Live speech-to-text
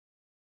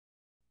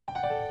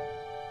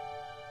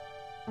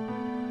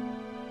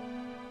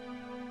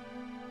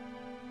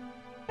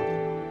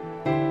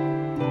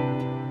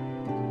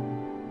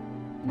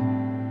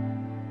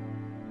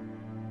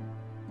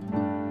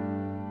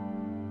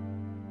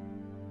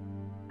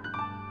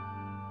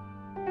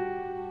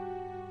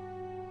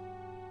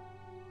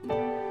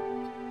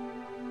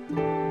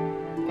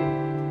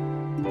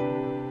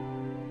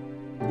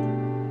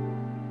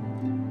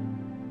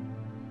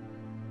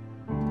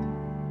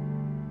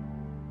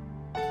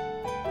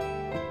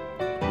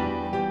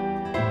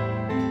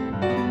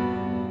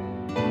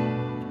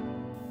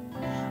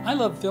I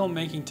love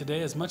filmmaking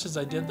today as much as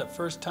I did the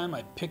first time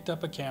I picked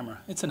up a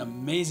camera. It's an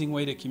amazing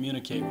way to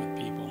communicate with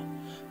people.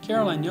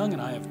 Caroline Young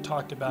and I have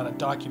talked about a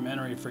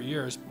documentary for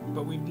years,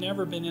 but we've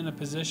never been in a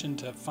position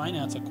to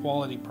finance a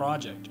quality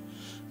project.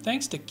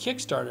 Thanks to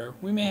KickStarter,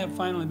 we may have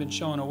finally been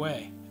shown a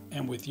way,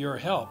 and with your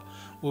help,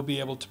 we'll be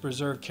able to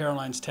preserve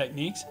Caroline's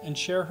techniques and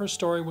share her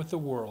story with the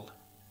world.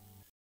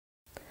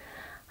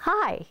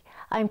 Hi,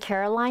 I'm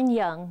Caroline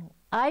Young.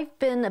 I've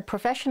been a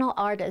professional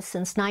artist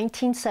since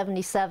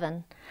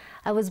 1977.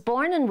 I was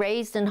born and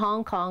raised in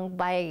Hong Kong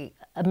by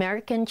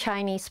American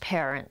Chinese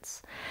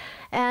parents.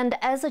 And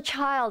as a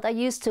child, I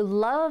used to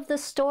love the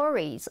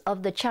stories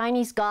of the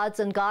Chinese gods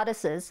and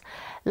goddesses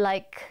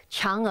like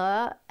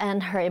Chang'e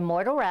and her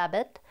immortal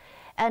rabbit,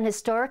 and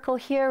historical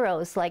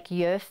heroes like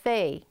Yue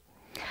Fei.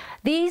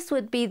 These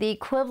would be the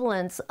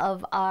equivalents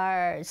of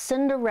our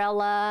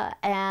Cinderella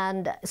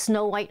and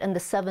Snow White and the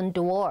Seven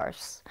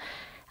Dwarfs.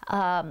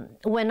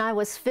 When I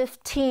was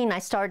 15, I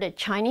started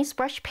Chinese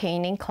brush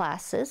painting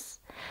classes.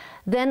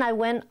 Then I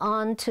went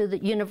on to the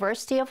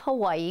University of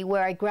Hawaii,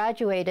 where I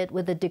graduated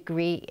with a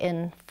degree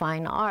in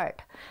fine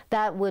art.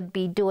 That would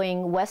be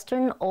doing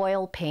Western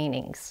oil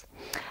paintings.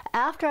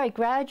 After I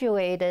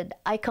graduated,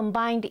 I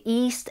combined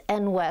East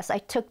and West. I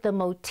took the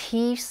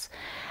motifs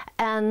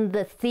and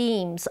the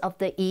themes of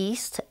the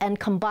East and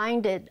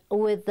combined it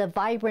with the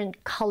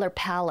vibrant color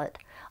palette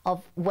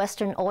of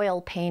Western oil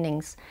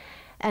paintings.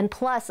 And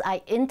plus,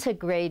 I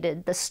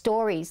integrated the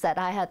stories that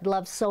I had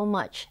loved so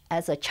much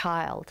as a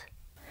child.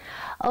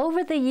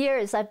 Over the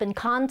years, I've been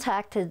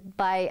contacted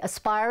by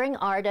aspiring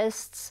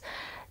artists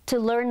to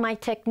learn my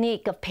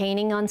technique of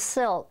painting on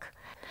silk.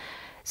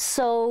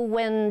 So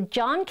when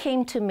John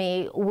came to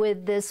me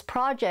with this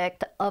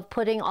project of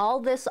putting all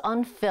this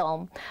on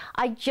film,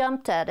 I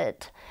jumped at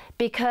it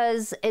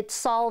because it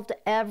solved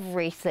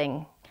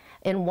everything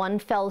in one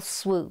fell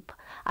swoop.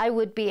 I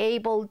would be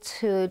able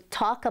to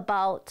talk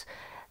about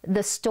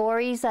the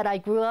stories that I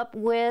grew up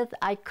with.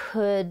 I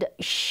could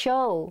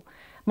show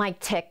my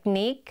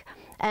technique,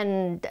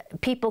 and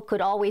people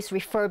could always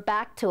refer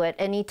back to it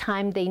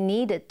anytime they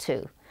needed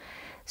to.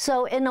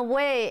 So in a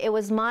way, it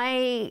was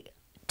my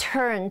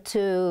turn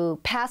to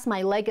pass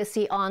my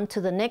legacy on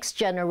to the next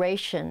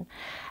generation,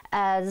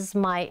 as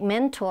my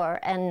mentor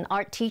and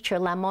art teacher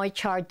Lamoy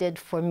Char did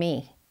for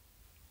me.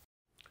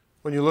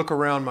 When you look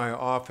around my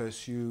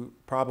office, you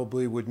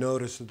probably would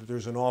notice that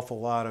there's an awful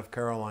lot of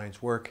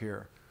Caroline's work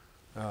here.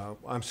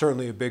 I'm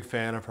certainly a big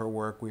fan of her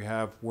work. We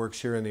have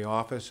works here in the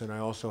office, and I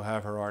also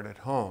have her art at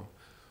home.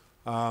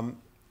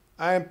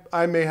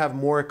 I may have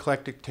more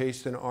eclectic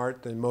taste in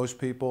art than most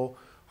people.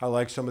 I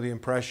like some of the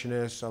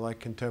Impressionists, I like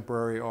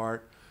contemporary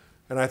art.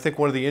 And I think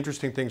one of the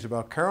interesting things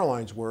about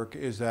Caroline's work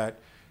is that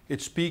it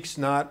speaks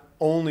not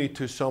only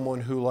to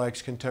someone who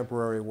likes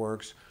contemporary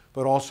works,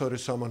 but also to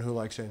someone who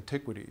likes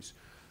antiquities.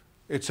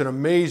 It's an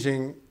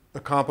amazing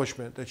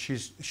accomplishment that she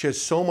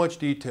has so much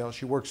detail.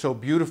 She works so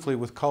beautifully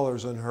with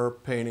colors in her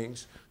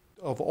paintings.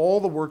 Of all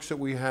the works that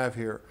we have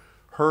here,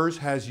 hers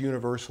has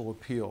universal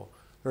appeal.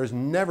 There has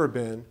never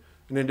been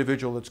an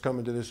individual that's come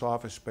into this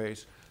office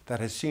space that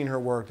has seen her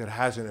work that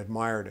hasn't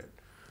admired it.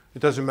 It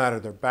doesn't matter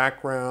their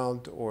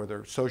background or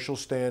their social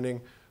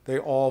standing, they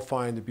all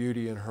find the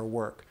beauty in her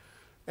work.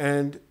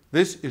 And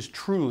this is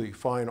truly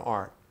fine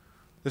art.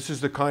 This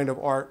is the kind of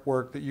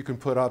artwork that you can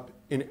put up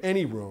in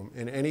any room,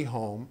 in any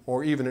home,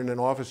 or even in an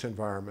office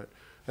environment,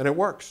 and it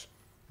works.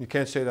 You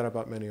can't say that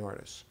about many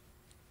artists.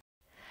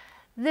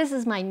 This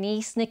is my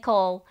niece,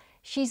 Nicole.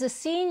 She's a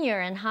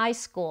senior in high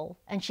school,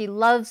 and she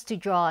loves to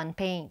draw and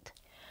paint.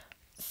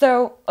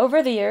 So,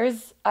 over the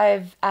years,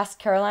 I've asked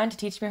Caroline to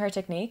teach me her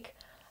technique,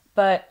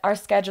 but our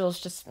schedules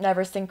just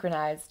never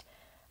synchronized.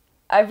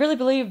 I really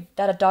believe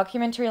that a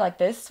documentary like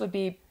this would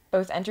be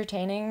both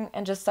entertaining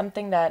and just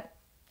something that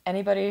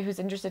anybody who's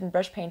interested in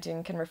brush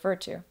painting can refer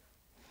to.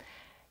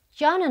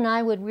 John and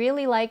I would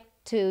really like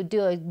to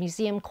do a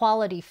museum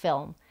quality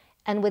film,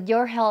 and with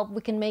your help,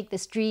 we can make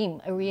this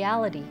dream a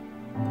reality.